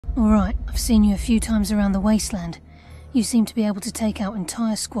Alright, I've seen you a few times around the wasteland. You seem to be able to take out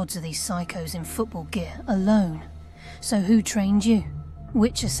entire squads of these psychos in football gear, alone. So who trained you?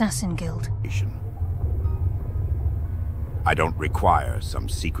 Which assassin guild? I don't require some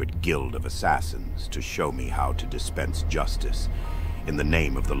secret guild of assassins to show me how to dispense justice in the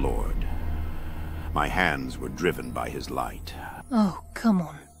name of the Lord. My hands were driven by his light. Oh, come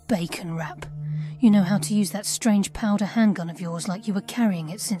on, bacon wrap. You know how to use that strange powder handgun of yours like you were carrying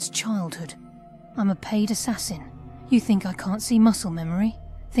it since childhood. I'm a paid assassin. You think I can't see muscle memory?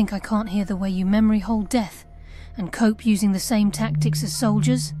 Think I can't hear the way you memory hold death and cope using the same tactics as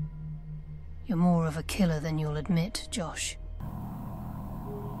soldiers? You're more of a killer than you'll admit, Josh.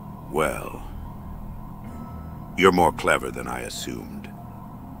 Well, you're more clever than I assumed.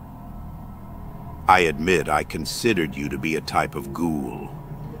 I admit I considered you to be a type of ghoul.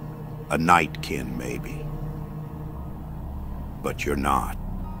 A nightkin, maybe. But you're not.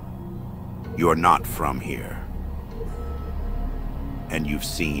 You're not from here. And you've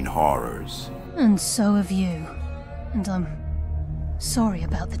seen horrors. And so have you. And I'm sorry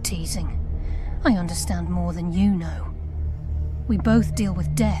about the teasing. I understand more than you know. We both deal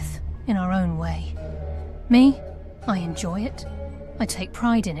with death in our own way. Me, I enjoy it. I take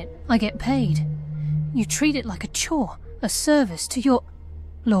pride in it. I get paid. You treat it like a chore, a service to your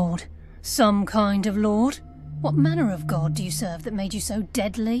lord. Some kind of lord? What manner of god do you serve that made you so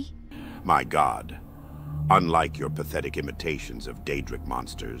deadly? My god, unlike your pathetic imitations of Daedric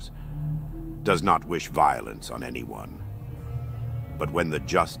monsters, does not wish violence on anyone. But when the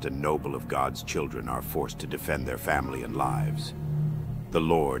just and noble of God's children are forced to defend their family and lives, the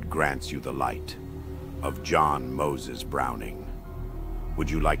Lord grants you the light of John Moses Browning. Would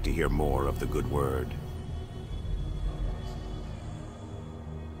you like to hear more of the good word?